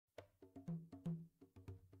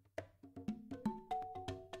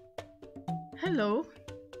Hello,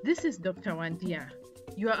 this is Dr. Wandia.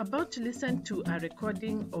 You are about to listen to a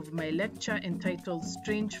recording of my lecture entitled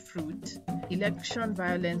Strange Fruit, Election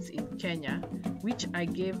Violence in Kenya, which I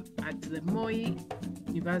gave at the Moi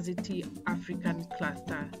University African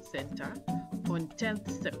Cluster Center on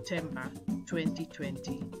 10th September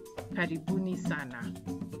 2020. Karibuni sana.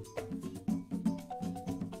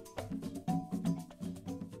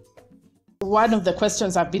 One of the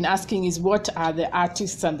questions I've been asking is, what are the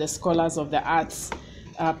artists and the scholars of the arts,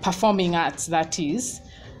 performing arts that is,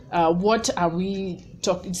 what are we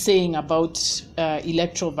saying about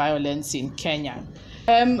electoral violence in Kenya?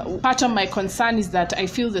 Part of my concern is that I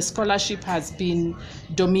feel the scholarship has been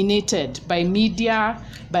dominated by media,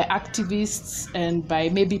 by activists, and by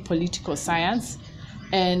maybe political science.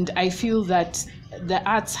 And I feel that the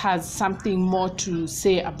arts has something more to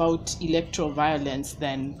say about electoral violence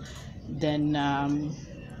than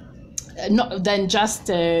just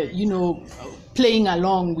playing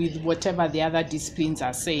along with whatever the other disciplines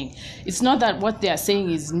are saying. It's not that what they are saying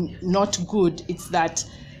is not good. It's that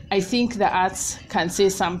I think the arts can say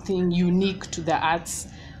something unique to the arts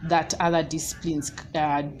that other disciplines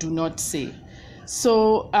do not say.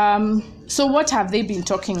 So what have they been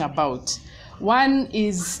talking about? One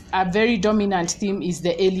is a very dominant theme is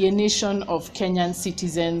the alienation of Kenyan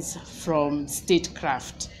citizens from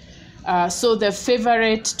statecraft. So the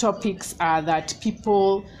favorite topics are that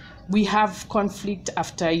we have conflict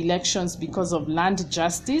after elections because of land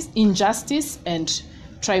injustice, and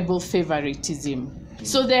tribal favoritism.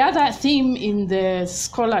 So the other theme in the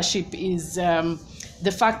scholarship is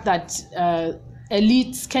the fact that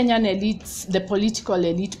Kenyan elites, the political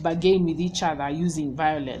elite, bargain with each other using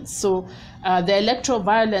violence. So the electoral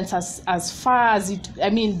violence, as far as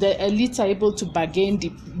the elites are able to bargain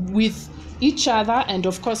with each other and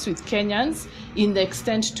of course with Kenyans in the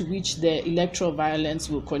extent to which the electoral violence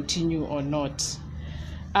will continue or not.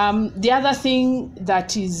 The other thing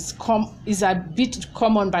that is a bit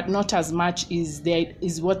common but not as much is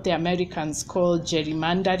what the Americans call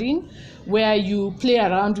gerrymandering, where you play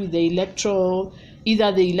around with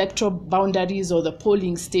either the electoral boundaries or the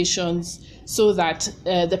polling stations, so that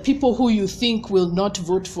the people who you think will not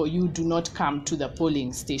vote for you do not come to the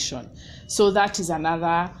polling station. So that is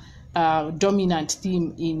another dominant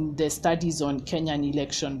theme in the studies on Kenyan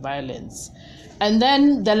election violence. And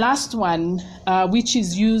then the last one, which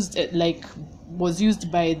is was used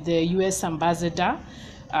by the US ambassador,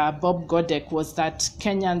 Bob Godek, was that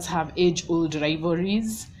Kenyans have age-old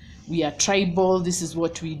rivalries. We are tribal, this is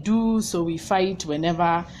what we do, so we fight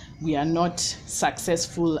whenever we are not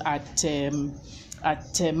successful at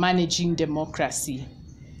managing democracy.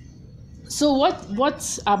 So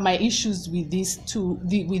what are my issues with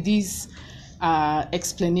these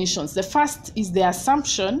explanations? The first is the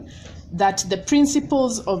assumption that the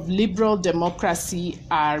principles of liberal democracy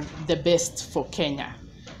are the best for Kenya.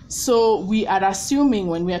 So we are assuming,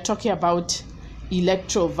 when we are talking about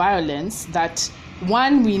electoral violence, that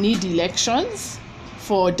one, we need elections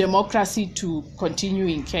for democracy to continue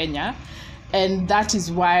in Kenya, and that is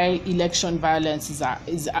why election violence is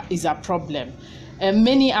a problem.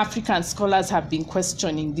 Many African scholars have been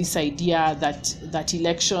questioning this idea that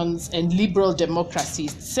elections and liberal democracy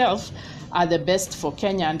itself are the best for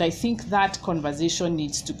Kenya, and I think that conversation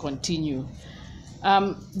needs to continue.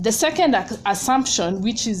 The second assumption,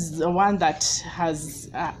 which is the one that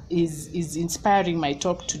is inspiring my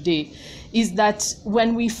talk today, is that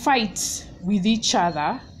when we fight with each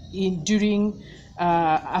other during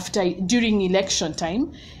election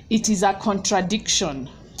time, it is a contradiction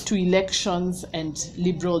to elections and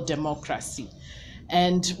liberal democracy.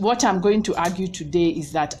 And what I'm going to argue today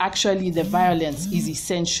is that actually the violence is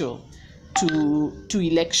essential to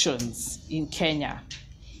elections in Kenya.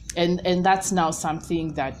 And that's now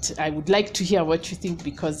something that I would like to hear what you think,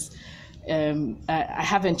 because I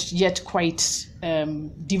haven't yet quite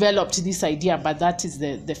developed this idea, but that is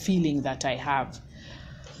the feeling that I have.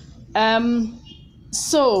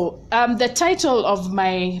 So the title of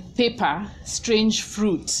my paper, Strange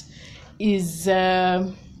Fruit, is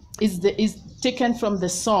taken from the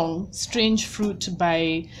song Strange Fruit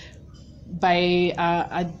by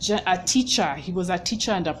a teacher. He was a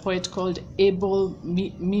teacher and a poet called Abel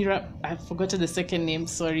Mira. I've forgotten the second name,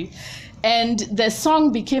 sorry. And the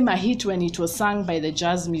song became a hit when it was sung by the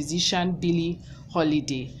jazz musician Billie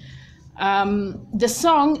Holiday. The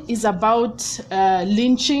song is about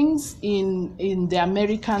lynchings in the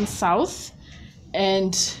American South,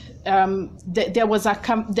 and there was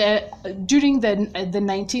during the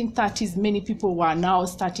 1930s, many people were now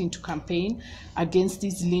starting to campaign against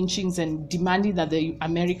these lynchings and demanding that the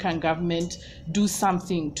American government do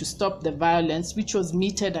something to stop the violence, which was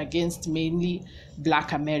meted against mainly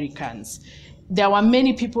Black Americans. There were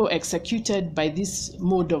many people executed by this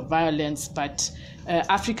mode of violence, but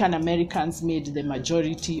African Americans made the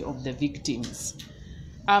majority of the victims.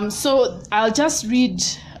 So I'll just read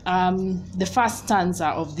the first stanza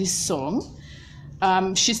of this song.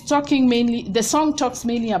 She's talking mainly, the song talks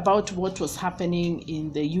mainly about what was happening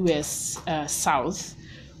in the US South,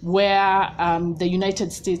 where the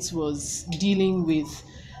United States was dealing with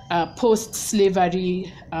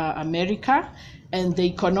post-slavery America and the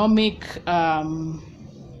economic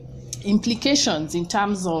implications in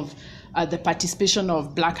terms of the participation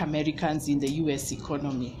of Black Americans in the US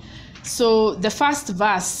economy. So the first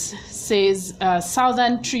verse says,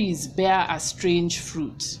 southern trees bear a strange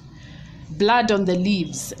fruit, blood on the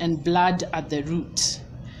leaves and blood at the root,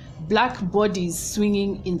 black bodies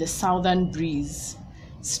swinging in the southern breeze,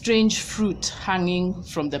 strange fruit hanging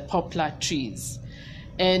from the poplar trees.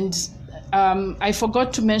 And I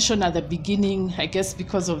forgot to mention at the beginning, I guess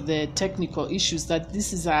because of the technical issues, that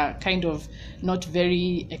this is a kind of not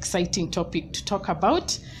very exciting topic to talk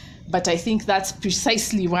about. But I think that's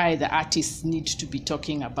precisely why the artists need to be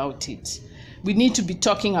talking about it. We need to be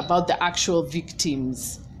talking about the actual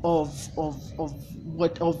victims of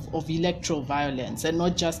electoral violence and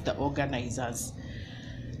not just the organizers.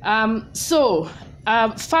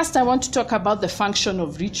 First, I want to talk about the function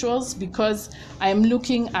of rituals, because I am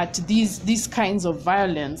looking at these kinds of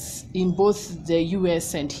violence in both the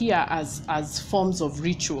US and here as forms of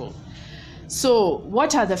ritual. So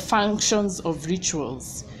what are the functions of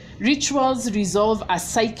rituals? Rituals resolve a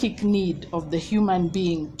psychic need of the human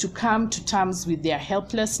being to come to terms with their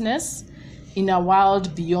helplessness in a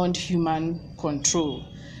world beyond human control.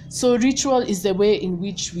 So ritual is the way in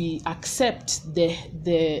which we accept the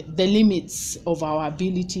limits of our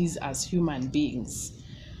abilities as human beings.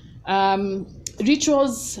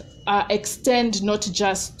 Rituals extend not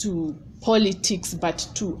just to politics, but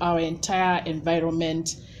to our entire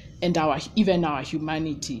environment and even our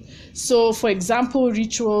humanity. So for example,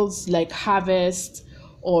 rituals like harvest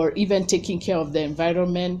or even taking care of the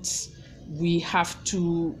environment, we have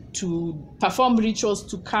to perform rituals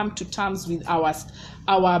to come to terms with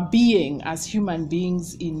our being as human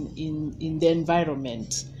beings in the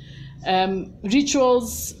environment.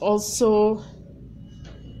 Rituals also,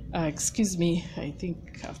 excuse me, I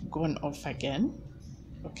think I've gone off again.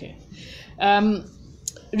 Okay.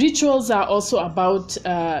 Rituals are also about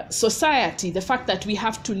society, the fact that we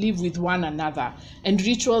have to live with one another. And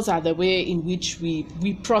rituals are the way in which we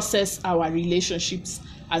process our relationships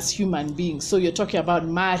as human beings. So you're talking about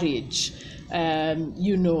marriage,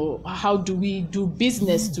 how do we do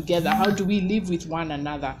business together? How do we live with one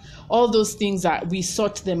another? All those things we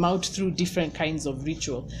sort them out through different kinds of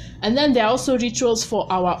ritual. And then there are also rituals for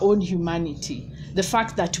our own humanity. The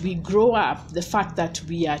fact that we grow up, the fact that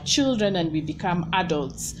we are children and we become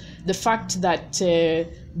adults, the fact that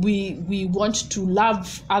we want to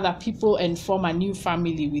love other people and form a new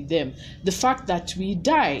family with them, the fact that we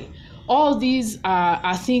die. All these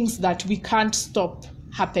are things that we can't stop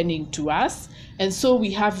happening to us. And so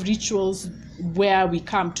we have rituals where we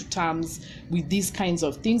come to terms with these kinds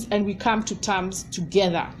of things, and we come to terms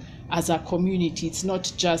together as a community. It's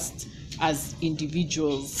not just as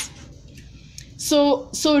individuals. So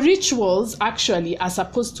rituals actually are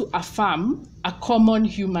supposed to affirm a common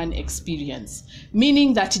human experience,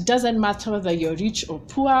 meaning that it doesn't matter whether you're rich or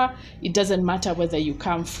poor, it doesn't matter whether you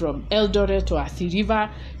come from Eldoret or Athi River,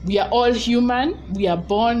 we are all human, we are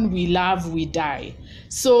born, we love, we die.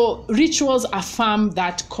 So rituals affirm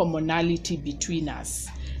that commonality between us,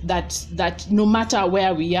 that no matter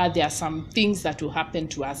where we are, there are some things that will happen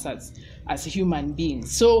to us as human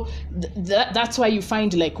beings. So that's why you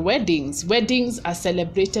find like weddings. Weddings are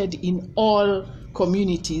celebrated in all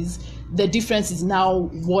communities. The difference is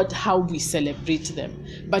now how we celebrate them,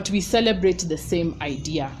 but we celebrate the same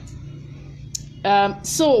idea.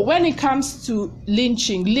 So when it comes to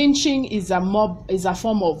lynching is a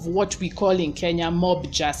form of what we call in Kenya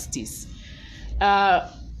mob justice.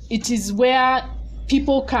 It is where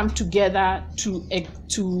people come together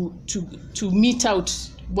to mete out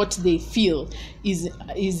what they feel is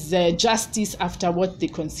justice after what they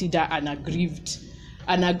consider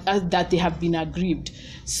that they have been aggrieved.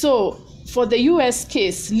 So for the US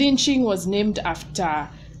case, lynching was named after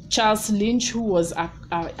Charles Lynch, who was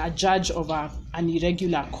a judge of an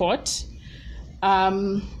irregular court.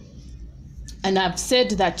 And I've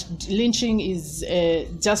said that lynching is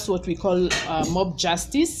just what we call mob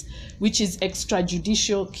justice, which is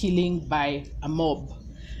extrajudicial killing by a mob.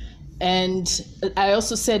 And I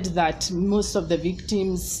also said that most of the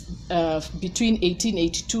victims between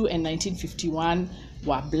 1882 and 1951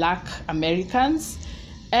 were Black Americans.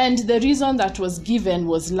 And the reason that was given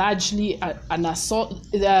was largely an assault.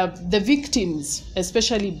 The victims,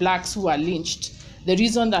 especially Blacks who were lynched, the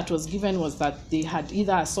reason that was given was that they had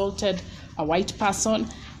either assaulted a white person,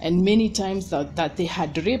 and many times that they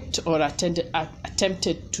had raped or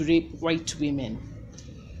attempted to rape white women.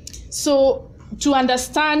 So to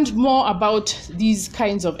understand more about these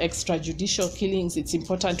kinds of extrajudicial killings, it's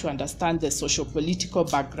important to understand the socio-political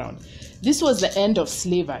background. This was the end of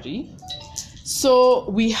slavery. So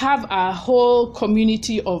we have a whole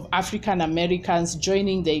community of African Americans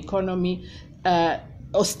joining the economy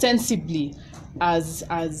ostensibly as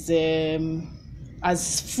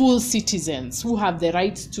full citizens who have the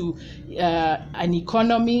right to an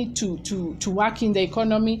economy, to work in the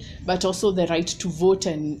economy, but also the right to vote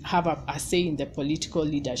and have a say in the political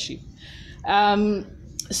leadership.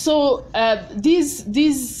 So when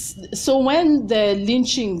the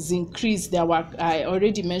lynchings increased, I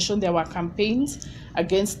already mentioned there were campaigns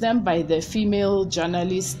against them by the female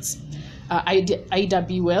journalists Ida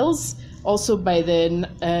B. Wells, also by the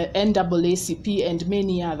NAACP and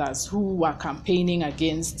many others who were campaigning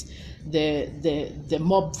against the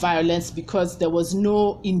mob violence, because there was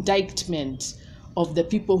no indictment of the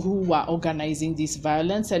people who were organizing this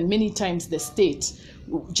violence, and many times the state,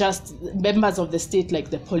 just members of the state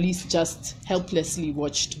like the police, just helplessly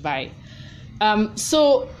watched by.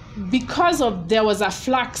 So because there was a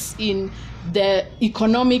flux in the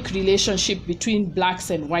economic relationship between Blacks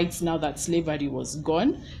and whites now that slavery was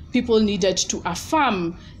gone, people needed to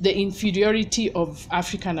affirm the inferiority of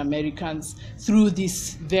African Americans through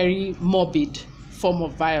this very morbid form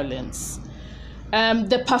of violence.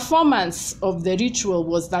 The performance of the ritual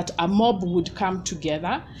was that a mob would come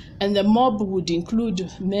together, and the mob would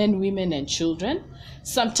include men, women, and children.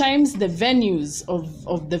 Sometimes the venues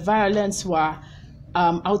of the violence were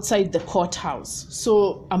outside the courthouse.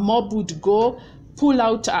 So a mob would go, pull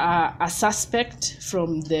out a suspect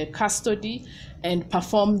from the custody, and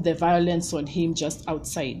perform the violence on him just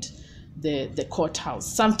outside the courthouse.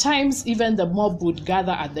 Sometimes even the mob would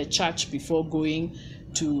gather at the church before going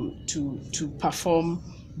to perform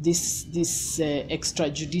this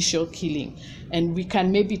extrajudicial killing. And we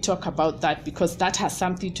can maybe talk about that, because that has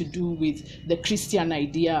something to do with the Christian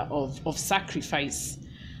idea of sacrifice.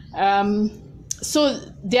 So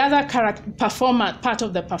the other part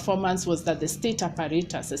of the performance was that the state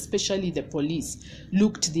apparatus, especially the police,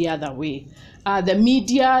 looked the other way. The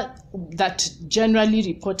media that generally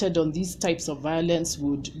reported on these types of violence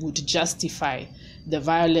would justify the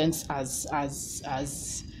violence as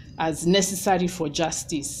necessary for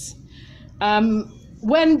justice.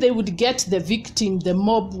 When they would get the victim, the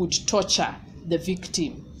mob would torture the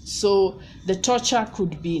victim. So the torture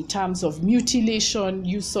could be in terms of mutilation,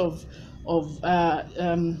 use of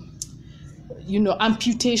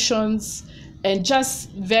amputations, and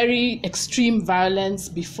just very extreme violence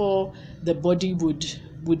before the body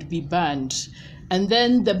would be burned. And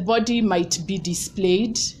then the body might be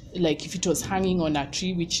displayed, like if it was hanging on a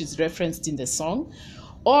tree, which is referenced in the song,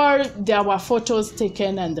 or there were photos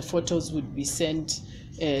taken and the photos would be sent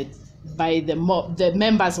by the mob. The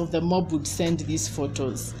members of the mob would send these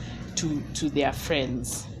photos to their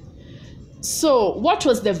friends. So what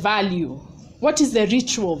was the value? What is the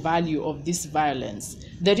ritual value of this violence?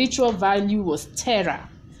 The ritual value was terror,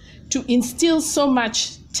 to instill so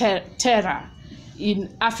much terror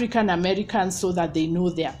in African Americans so that they know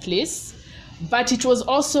their place. But it was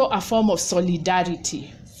also a form of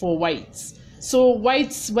solidarity for whites. So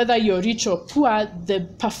whites, whether you're rich or poor, the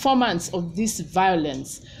performance of this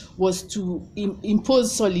violence was to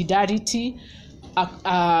impose solidarity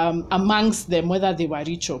amongst them, whether they were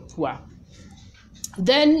rich or poor.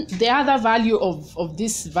 Then the other value of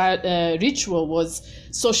this ritual was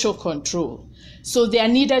social control. So there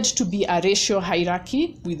needed to be a racial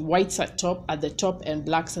hierarchy with whites at the top and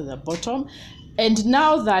blacks at the bottom. And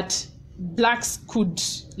now that blacks could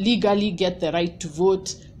legally get the right to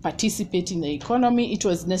vote, participate in the economy, it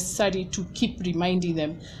was necessary to keep reminding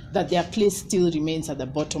them that their place still remains at the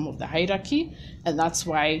bottom of the hierarchy, and that's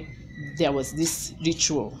why there was this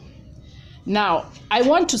ritual. Now, I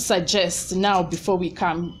want to suggest now, before we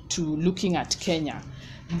come to looking at Kenya,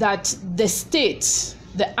 that the state,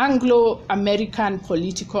 the Anglo-American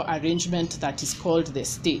political arrangement that is called the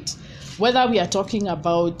state, whether we are talking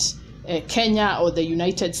about Kenya or the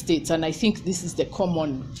United States, and I think this is the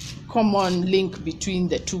common link between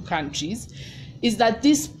the two countries, is that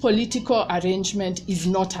this political arrangement is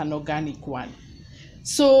not an organic one.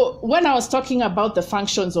 So when I was talking about the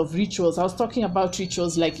functions of rituals, I was talking about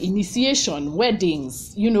rituals like initiation,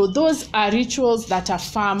 weddings, those are rituals that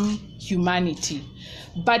affirm humanity.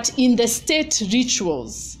 But in the state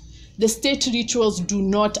rituals do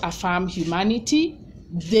not affirm humanity.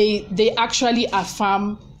 They actually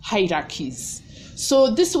affirm hierarchies.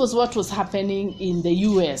 So this was what was happening in the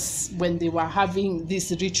US when they were having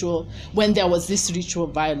this ritual, when there was this ritual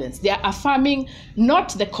violence. They are affirming not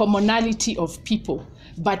the commonality of people,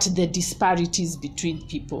 but the disparities between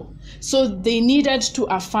people. So they needed to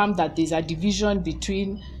affirm that there's a division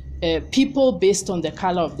between people based on the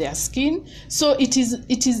color of their skin. So it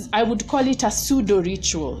is I would call it a pseudo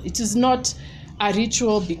ritual. It is not a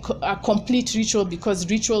ritual, a complete ritual, because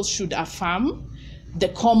rituals should affirm the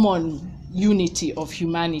common unity of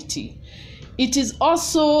humanity. It is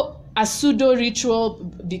also a pseudo ritual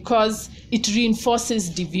because it reinforces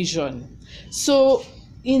division. So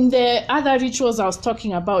in the other rituals I was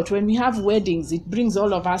talking about, when we have weddings, it brings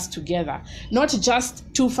all of us together, not just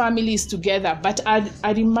two families together, but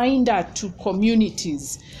a reminder to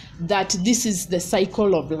communities that this is the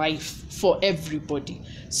cycle of life for everybody.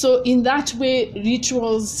 So in that way,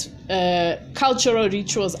 rituals, cultural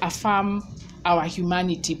rituals affirm our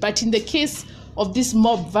humanity. But in the case of this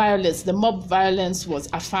mob violence, the mob violence was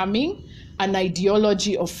affirming an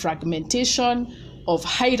ideology of fragmentation, of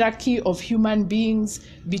hierarchy of human beings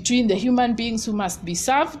between the human beings who must be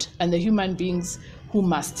served and the human beings who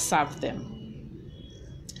must serve them.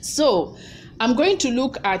 So I'm going to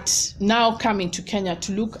look at, now coming to Kenya,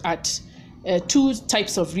 to look at two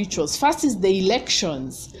types of rituals. First is the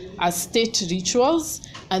elections as state rituals,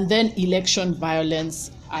 and then election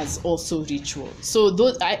violence as also ritual. So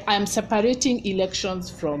those, I'm separating elections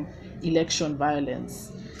from election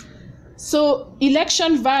violence. So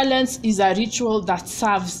election violence is a ritual that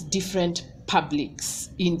serves different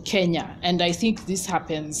publics in Kenya, and I think this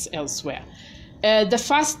happens elsewhere. The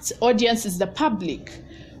first audience is the public.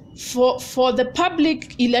 For the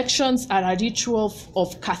public, elections are a ritual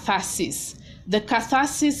of catharsis. The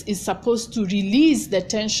catharsis is supposed to release the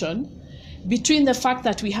tension between the fact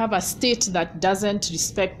that we have a state that doesn't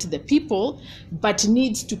respect the people but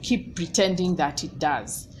needs to keep pretending that it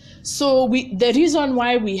does. So the reason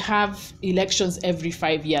why we have elections every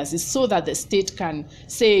 5 years is so that the state can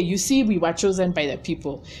say, you see, we were chosen by the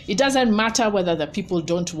people. It doesn't matter whether the people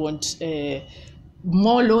don't want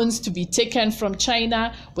more loans to be taken from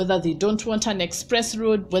China, whether they don't want an express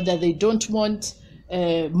road, whether they don't want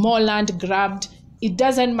more land grabbed. It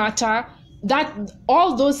doesn't matter. That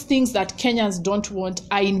all those things that Kenyans don't want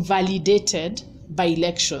are invalidated by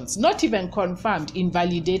elections, not even confirmed,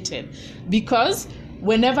 invalidated, because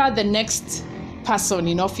whenever the next person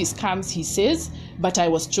in office comes, he says, but I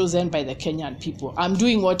was chosen by the Kenyan people. I'm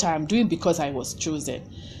doing what I'm doing because I was chosen.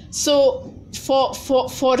 So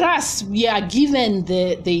for us, we are given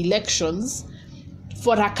the elections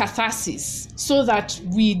for a catharsis, so that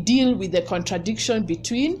we deal with the contradiction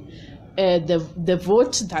between the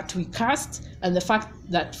vote that we cast and the fact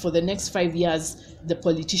that for the next 5 years, the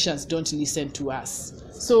politicians don't listen to us.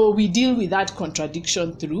 So we deal with that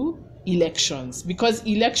contradiction through elections, because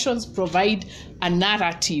elections provide a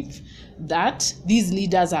narrative that these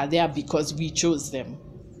leaders are there because we chose them,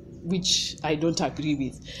 which I don't agree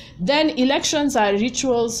with. Then elections are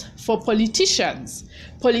rituals for politicians.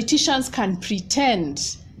 Politicians can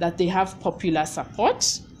pretend that they have popular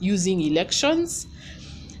support using elections,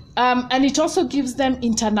 and it also gives them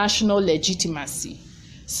international legitimacy.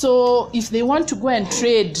 So if they want to go and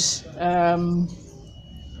trade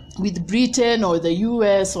with Britain or the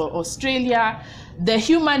US or Australia, the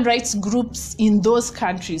human rights groups in those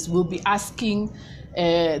countries will be asking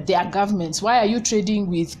their governments, why are you trading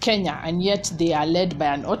with Kenya, and yet they are led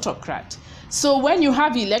by an autocrat? So when you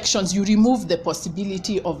have elections, you remove the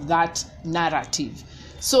possibility of that narrative.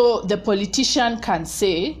 So the politician can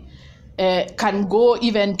say, can go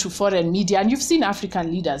even to foreign media, and you've seen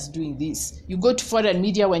African leaders doing this. You go to foreign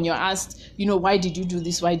media when you're asked, why did you do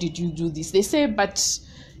this? Why did you do this? They say, but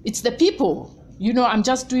it's the people. I'm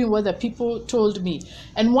just doing what the people told me.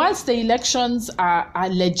 And once the elections are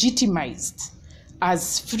legitimized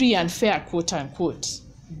as free and fair, quote unquote,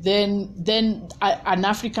 then an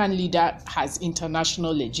African leader has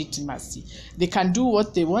international legitimacy. They can do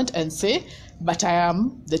what they want and say, but I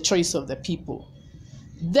am the choice of the people.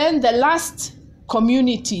 Then the last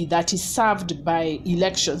community that is served by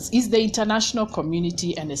elections is the international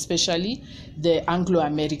community, and especially the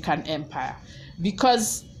Anglo-American empire.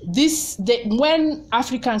 because when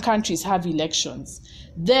African countries have elections,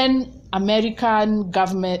 then the American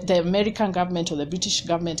government or the British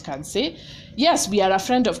government can say, yes, we are a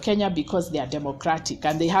friend of Kenya because they are democratic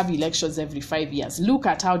and they have elections every 5 years. Look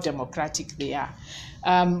at how democratic they are.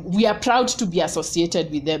 We are proud to be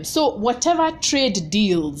associated with them. So whatever trade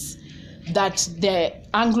deals that the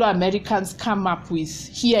Anglo-Americans come up with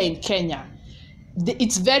here in Kenya,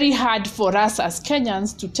 it's very hard for us as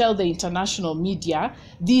Kenyans to tell the international media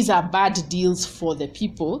these are bad deals for the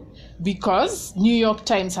people, because New York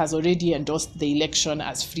Times has already endorsed the election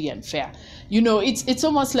as free and fair. It's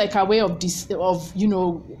almost like a way of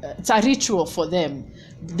it's a ritual for them.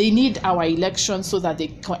 They need our election so that they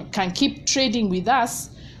can keep trading with us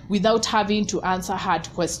without having to answer hard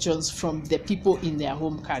questions from the people in their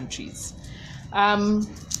home countries.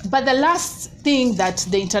 But the last thing that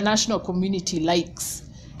the international community likes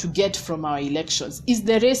to get from our elections is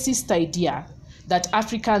the racist idea that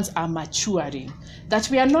Africans are maturing, that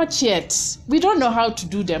we don't know how to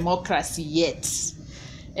do democracy yet,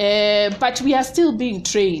 but we are still being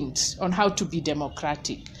trained on how to be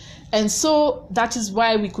democratic. And so that is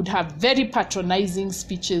why we could have very patronizing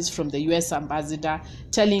speeches from the US ambassador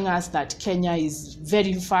telling us that Kenya is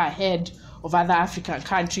very far ahead of other African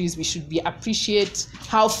countries. We should appreciate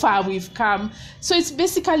how far we've come. So it's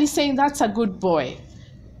basically saying that's a good boy.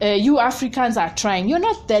 You Africans are trying. You're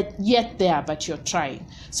not yet there, but you're trying.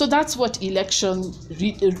 So that's what elections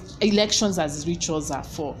as rituals are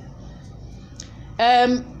for.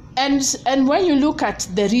 And when you look at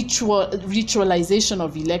the ritualization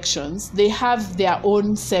of elections, they have their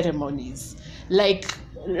own ceremonies. Like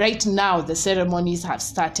right now, the ceremonies have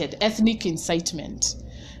started. Ethnic incitement,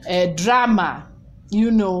 drama.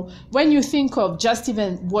 When you think of just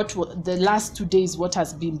even the last 2 days, what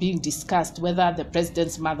has been being discussed, whether the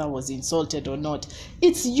president's mother was insulted or not,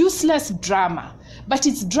 it's useless drama, but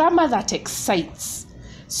it's drama that excites.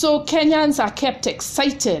 So Kenyans are kept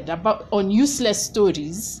excited on useless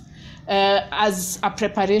stories as a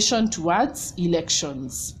preparation towards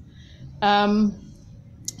elections.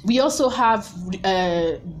 We also have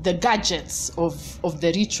the gadgets of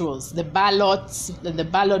the rituals, the ballots, the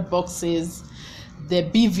ballot boxes. The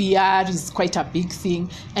BVR is quite a big thing.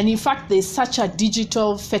 And in fact, there's such a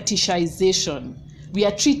digital fetishization. We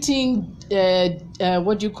are treating,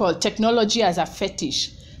 technology as a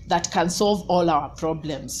fetish that can solve all our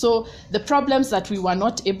problems. So the problems that we were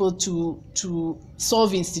not able to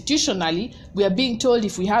solve institutionally, we are being told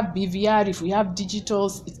if we have BVR, if we have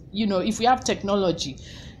digitals, if we have technology,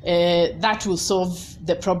 that will solve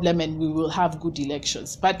the problem and we will have good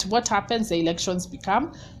elections. But what happens? The elections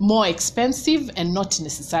become more expensive and not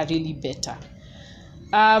necessarily better.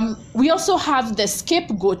 We also have the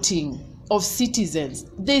scapegoating of citizens.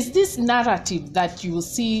 There's this narrative that you will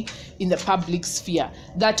see in the public sphere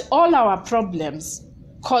that all our problems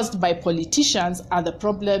caused by politicians are the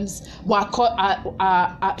problems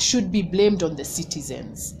should be blamed on the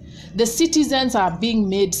citizens. The citizens are being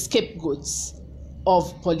made scapegoats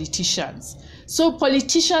of politicians. So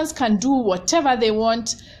politicians can do whatever they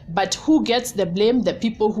want, but who gets the blame? The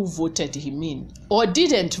people who voted him in or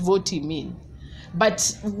didn't vote him in.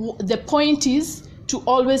 But the point is to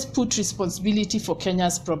always put responsibility for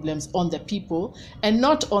Kenya's problems on the people and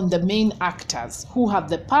not on the main actors who have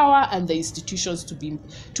the power and the institutions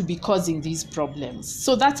to be causing these problems.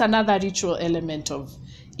 So that's another ritual element of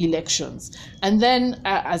elections. And then,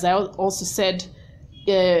 as I also said,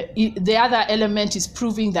 the other element is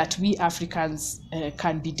proving that we Africans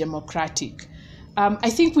can be democratic. I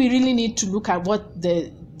think we really need to look at what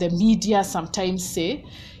the media sometimes say.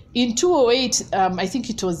 In 2008, I think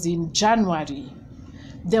it was in January,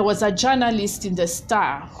 there was a journalist in the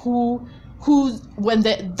Star who when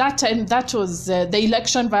the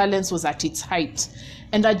election violence was at its height,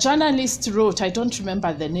 and a journalist wrote, I don't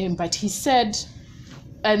remember the name, but he said,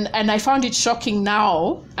 and I found it shocking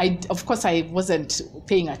now. Of course, I wasn't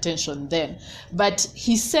paying attention then. But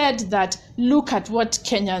he said that, look at what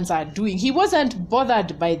Kenyans are doing. He wasn't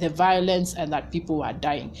bothered by the violence and that people were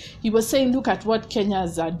dying. He was saying, look at what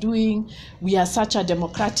Kenyans are doing. We are such a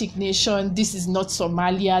democratic nation. This is not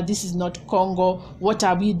Somalia. This is not Congo. What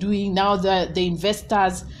are we doing? Now the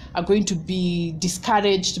investors are going to be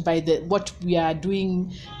discouraged by what we are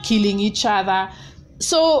doing, killing each other.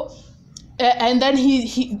 So, and then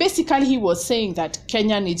he basically was saying that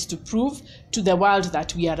Kenya needs to prove to the world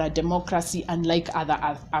that we are a democracy unlike other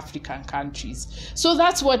African countries. So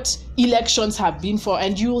that's what elections have been for,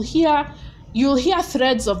 and you'll hear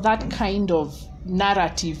threads of that kind of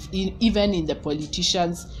narrative even in the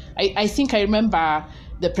politicians. I think I remember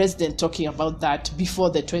the president talking about that before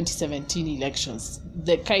the 2017 elections.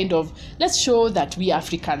 The kind of, let's show that we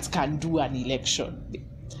Africans can do an election,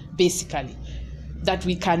 basically, that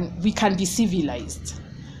we can be civilized.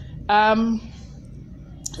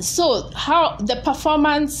 So how the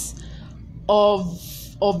performance of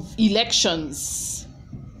elections.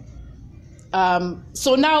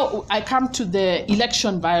 So now I come to the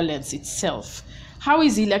election violence itself. How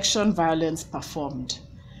is election violence performed?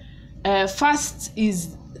 First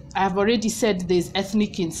is, I've already said, there's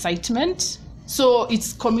ethnic incitement. So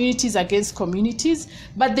it's communities against communities.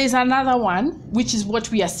 But there's another one, which is what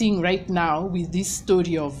we are seeing right now with this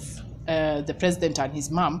story of the president and his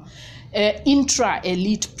mom,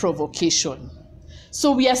 intra-elite provocation.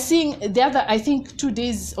 So we are seeing the other, I think 2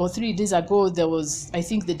 days or 3 days ago, there was, I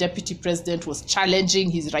think the deputy president was challenging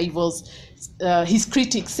his rivals, his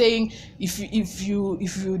critics, saying, if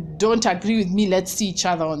you don't agree with me, let's see each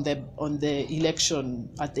other on the election,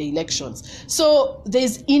 at the elections. So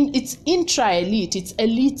it's intra-elite, it's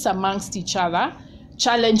elites amongst each other,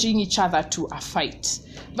 challenging each other to a fight.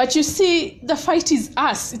 But you see, the fight is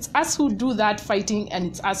us. It's us who do that fighting, and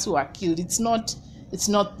it's us who are killed. It's not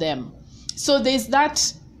them. So there's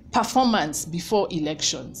that performance before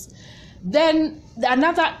elections. Then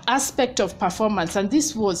another aspect of performance, and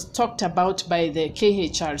this was talked about by the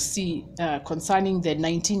KHRC concerning the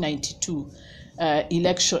 1992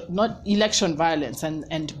 election violence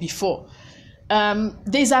and before.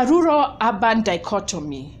 There's a rural-urban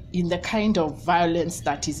dichotomy in the kind of violence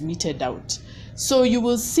that is meted out. So you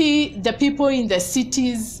will see the people in the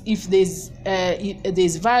cities, if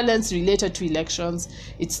there's violence related to elections,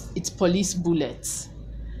 it's police bullets.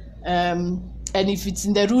 And if it's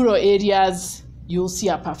in the rural areas, you'll see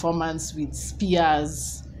a performance with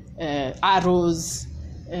spears, arrows,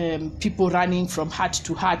 people running from hut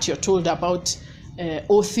to hut. You're told about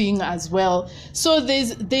oathing as well. So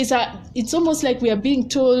it's almost like we are being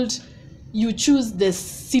told, you choose the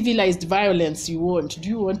civilized violence you want. Do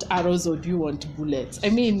you want arrows or do you want bullets? I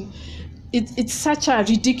mean, it's such a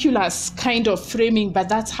ridiculous kind of framing, but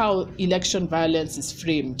that's how election violence is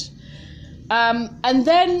framed. And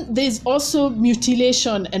then there's also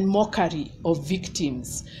mutilation and mockery of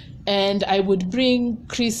victims. And I would bring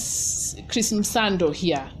Chris Msando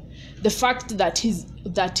here. The fact that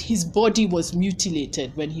his body was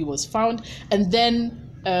mutilated when he was found, and then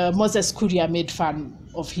Moses Kuria made fun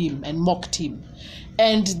of him and mocked him.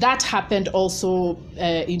 And that happened also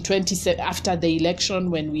after the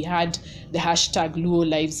election, when we had the hashtag Luo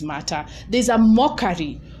Lives Matter. There's a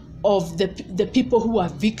mockery of the people who are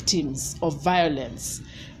victims of violence.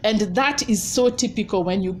 And that is so typical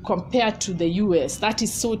when you compare to the US. That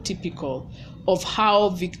is so typical of how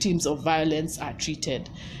victims of violence are treated.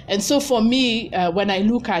 And so for me, when I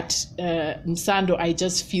look at Msando, I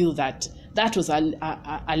just feel that was a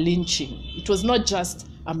lynching. It was not just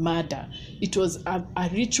a murder. It was a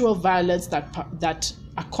ritual violence that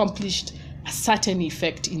accomplished a certain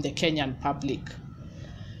effect in the Kenyan public.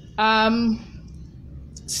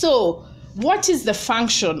 So what is the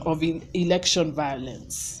function of election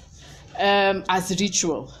violence as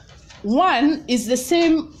ritual? One is the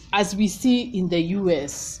same as we see in the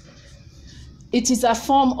US. It is a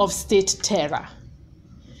form of state terror.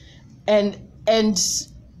 And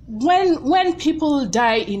when people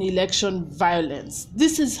die in election violence,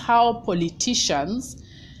 this is how politicians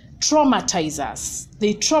traumatize us.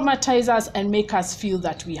 They traumatize us and make us feel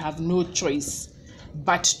that we have no choice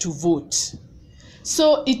but to vote.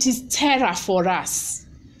 So it is terror for us.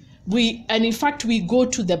 And in fact, we go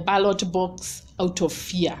to the ballot box out of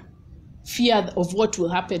fear of what will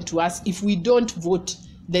happen to us if we don't vote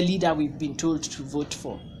the leader we've been told to vote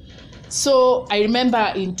for. So I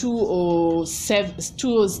remember in 2007,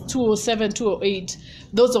 2008,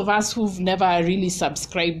 those of us who've never really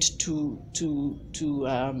subscribed to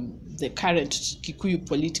the current Kikuyu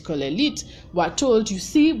political elite were told, you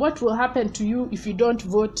see what will happen to you if you don't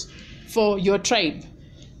vote for your tribe.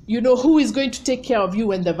 You know who is going to take care of you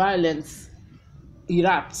when the violence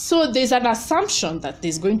erupts. So there's an assumption that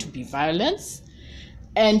there's going to be violence.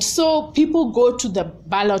 And so people go to the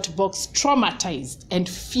ballot box traumatized and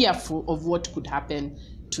fearful of what could happen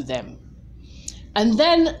to them. And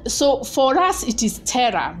then, so for us, it is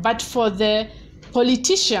terror, but for the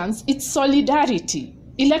politicians, it's solidarity.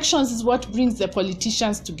 Elections is what brings the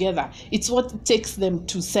politicians together. It's what takes them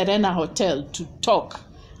to Serena Hotel to talk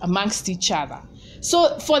amongst each other.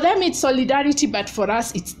 So for them, it's solidarity, but for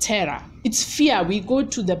us, it's terror. It's fear. We go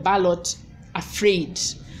to the ballot afraid.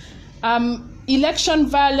 Election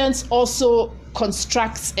violence also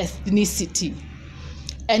constructs ethnicity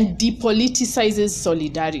and depoliticizes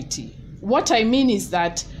solidarity. What I mean is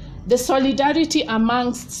that the solidarity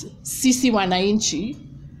amongst Sisi Wananchi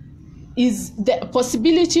is the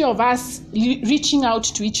possibility of us reaching out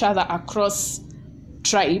to each other across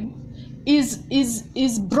tribe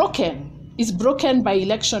is broken by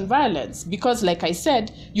election violence, because like I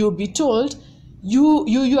said, you'll be told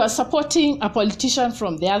you are supporting a politician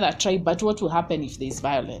from the other tribe, but what will happen if there's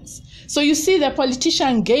violence? So you see, the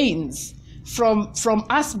politician gains from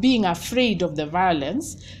us being afraid of the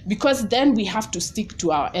violence, because then we have to stick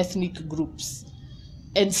to our ethnic groups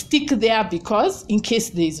and stick there because in case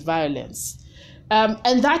there is violence.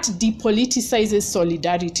 And that depoliticizes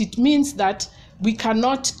solidarity. It means that we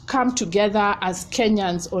cannot come together as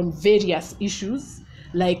Kenyans on various issues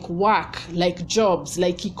like work, like jobs,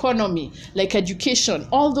 like economy, like education,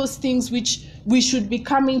 all those things which we should be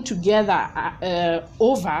coming together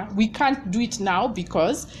over. We can't do it now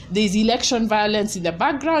because there's election violence in the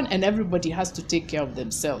background and everybody has to take care of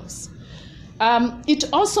themselves. It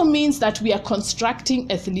also means that we are constructing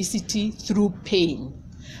ethnicity through pain.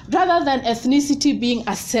 Rather than ethnicity being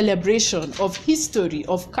a celebration of history,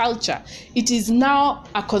 of culture, it is now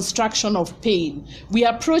a construction of pain. We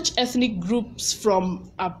approach ethnic groups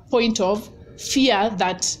from a point of fear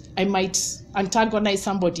that I might antagonize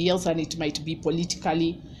somebody else and it might be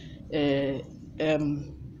politically, it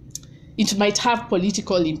might have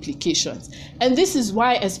political implications. And this is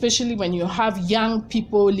why, especially when you have young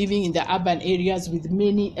people living in the urban areas with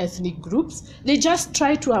many ethnic groups, they just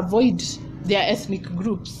try to avoid their ethnic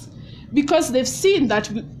groups because they've seen that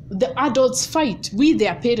the adults fight. We,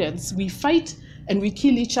 their parents, we fight and we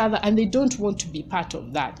kill each other, and they don't want to be part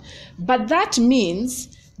of that. But that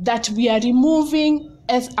means that we are removing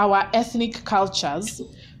our ethnic cultures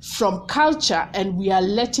from culture, and we are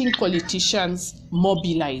letting politicians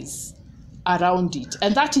mobilize around it.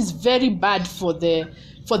 And that is very bad for the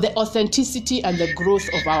authenticity and the growth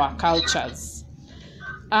of our cultures.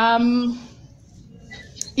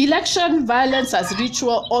 Election violence as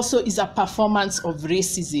ritual also is a performance of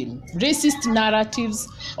racism, racist narratives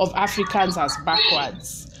of Africans as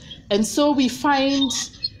backwards. And so we find,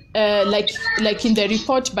 like in the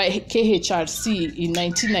report by KHRC in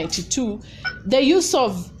 1992, the use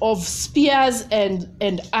of spears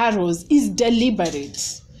and arrows is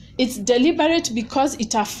deliberate. It's deliberate because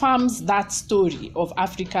it affirms that story of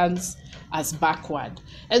Africans as backward.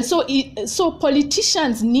 And so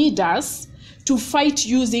politicians need us to fight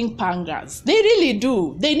using pangas. They really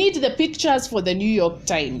do. They need the pictures for the New York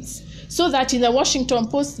Times, so that in the Washington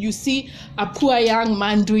Post you see a poor young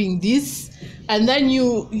man doing this, and then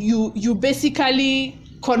you basically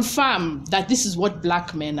confirm that this is what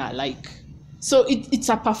black men are like. So it's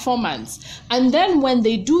a performance. And then when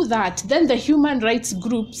they do that, then the human rights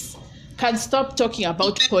groups can stop talking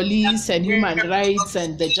about police and human rights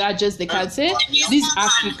and the judges. They can say, these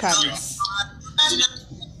Africans.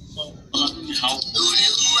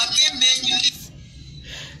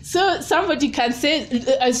 So somebody can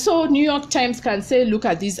say, so New York Times can say, look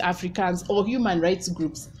at these Africans, or human rights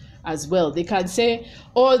groups as well. They can say,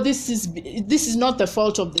 oh, this is not the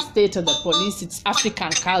fault of the state or the police, it's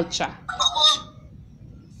African culture.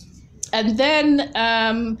 And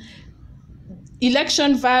then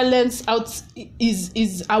election violence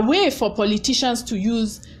is a way for politicians to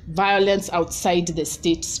use violence outside the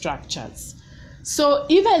state structures. So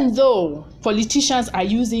even though politicians are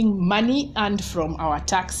using money earned from our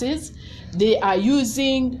taxes, they are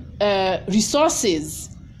using resources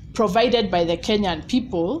provided by the Kenyan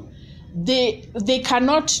people, they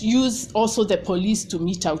cannot use also the police to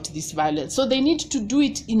mete out this violence. So they need to do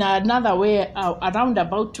it in another way, a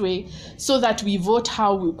roundabout way, so that we vote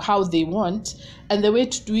how they want. And the way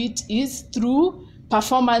to do it is through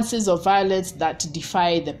performances of violence that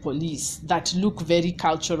defy the police, that look very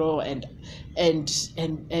cultural and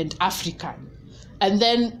African. And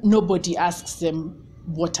then nobody asks them,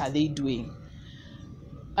 what are they doing?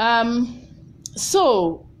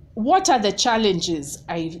 So what are the challenges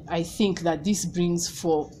I think that this brings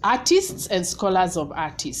for artists and scholars of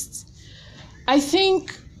artists? I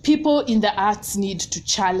think people in the arts need to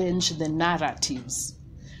challenge the narratives.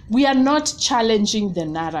 We are not challenging the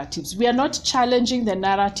narratives. We are not challenging the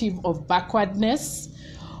narrative of backwardness,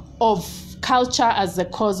 of culture as the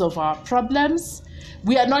cause of our problems.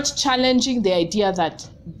 We are not challenging the idea that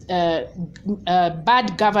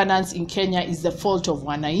bad governance in Kenya is the fault of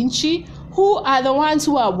Wananchi, who are the ones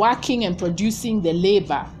who are working and producing the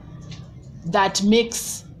labor that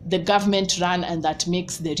makes the government run and that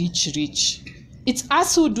makes the rich rich. It's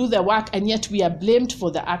us who do the work, and yet we are blamed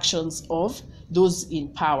for the actions of those in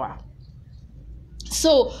power.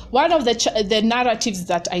 So one of the narratives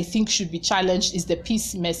that I think should be challenged is the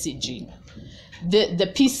peace messaging.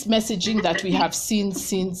 the peace messaging that we have seen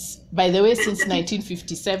since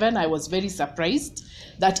 1957. I was very surprised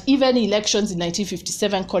that even elections in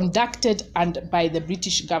 1957 conducted by the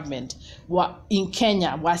British government in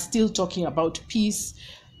Kenya were still talking about peace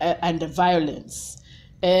and violence.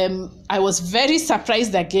 I was very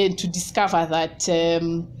surprised again to discover that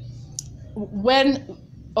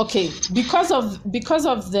because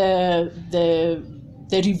of the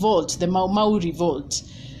revolt, the Mau Mau revolt,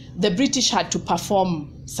 the British had to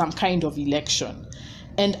perform some kind of election.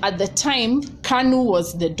 And at the time, KANU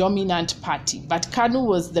was the dominant party, but KANU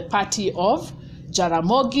was the party of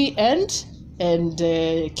Jaramogi and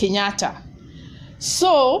Kenyatta.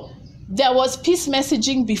 So there was peace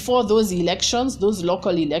messaging before those elections, those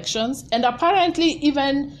local elections, and apparently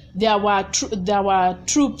even there were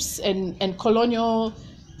troops and colonial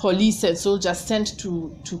police and soldiers sent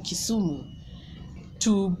to Kisumu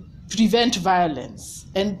to prevent violence.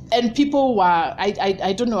 And people were,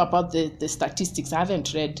 I don't know about the statistics, I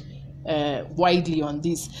haven't read widely on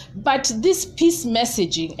this, but this peace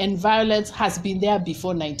messaging and violence has been there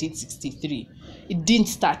before 1963. It didn't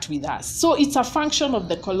start with us. So it's a function of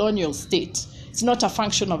the colonial state. It's not a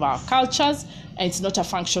function of our cultures, and it's not a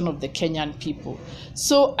function of the Kenyan people.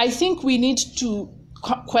 So I think we need to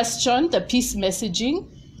question the peace messaging,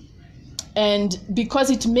 and because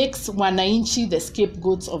it makes wananchi the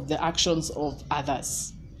scapegoats of the actions of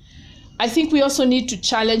others. I think we also need to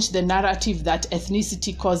challenge the narrative that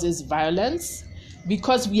ethnicity causes violence,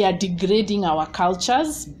 because we are degrading our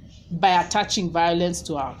cultures by attaching violence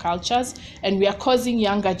to our cultures, and we are causing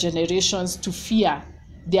younger generations to fear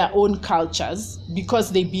their own cultures because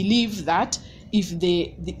they believe that if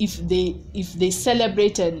they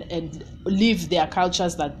celebrate and live their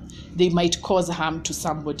cultures, that they might cause harm to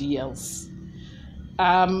somebody else.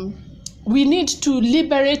 We need to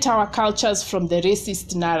liberate our cultures from the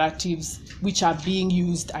racist narratives which are being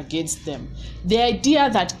used against them. The idea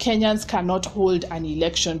that Kenyans cannot hold an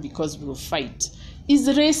election because we'll fight is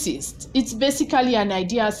racist. It's basically an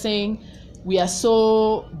idea saying we are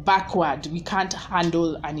so backward, we can't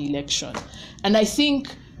handle an election. And I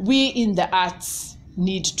think we in the arts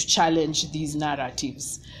need to challenge these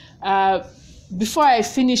narratives. Before I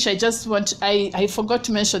finish, I forgot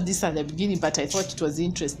to mention this at the beginning, but I thought it was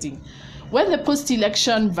interesting. When the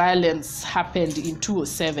post-election violence happened in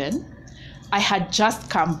 2007, I had just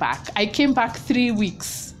come back. I came back 3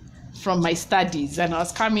 weeks from my studies, and I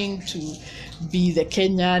was coming to be the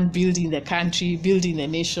Kenyan, building the country, building the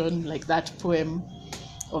nation, like that poem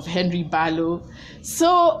of Henry Barlow.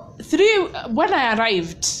 So when I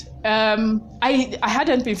arrived, I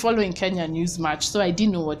hadn't been following Kenyan news much, so I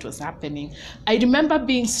didn't know what was happening. I remember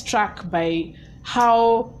being struck by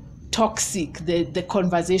how toxic the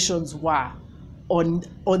conversations were on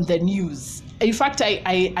the news. In fact,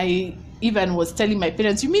 I even was telling my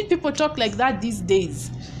parents, you mean people talk like that these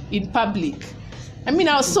days in public? I mean,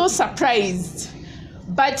 I was so surprised.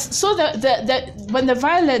 But so when the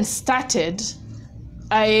violence started,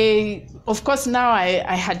 of course now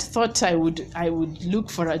I had thought I would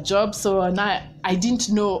look for a job. So now I didn't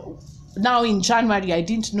know. Now in January, I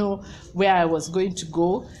didn't know where I was going to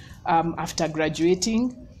go after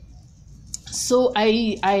graduating. So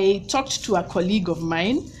I talked to a colleague of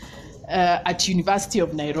mine at University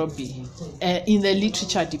of Nairobi in the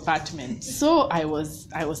literature department. So I was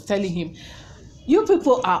telling him, you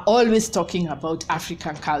people are always talking about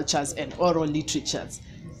African cultures and oral literatures.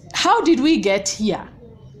 How did we get here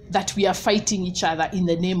that we are fighting each other in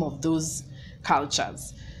the name of those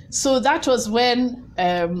cultures? So that was when,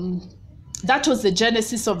 that was the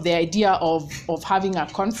genesis of the idea of having a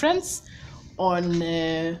conference on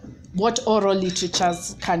what oral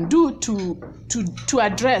literatures can do to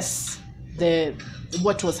address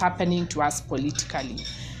what was happening to us politically.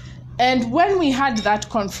 And when we had that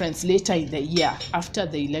conference later in the year, after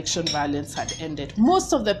the election violence had ended,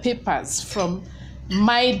 most of the papers from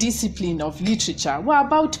my discipline of literature were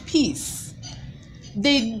about peace.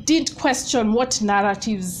 They did question what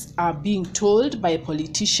narratives are being told by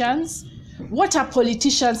politicians. What are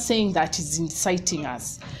politicians saying that is inciting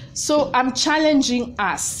us? So I'm challenging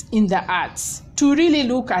us in the arts to really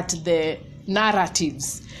look at the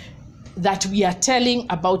narratives that we are telling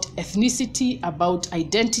about ethnicity, about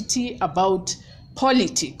identity, about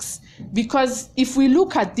politics. Because if we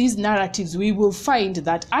look at these narratives, we will find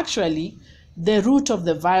that actually the root of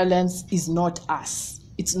the violence is not us.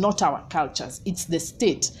 It's not our cultures. It's the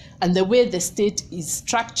state and the way the state is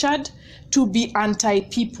structured to be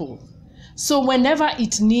anti-people. So whenever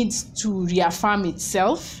it needs to reaffirm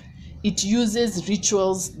itself, it uses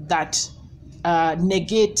rituals that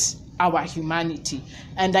negate our humanity.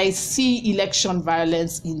 And I see election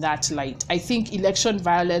violence in that light. I think election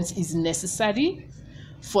violence is necessary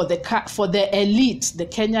for the elite, the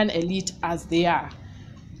Kenyan elite as they are,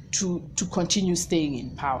 to continue staying in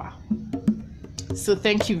power. So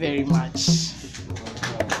thank you very much.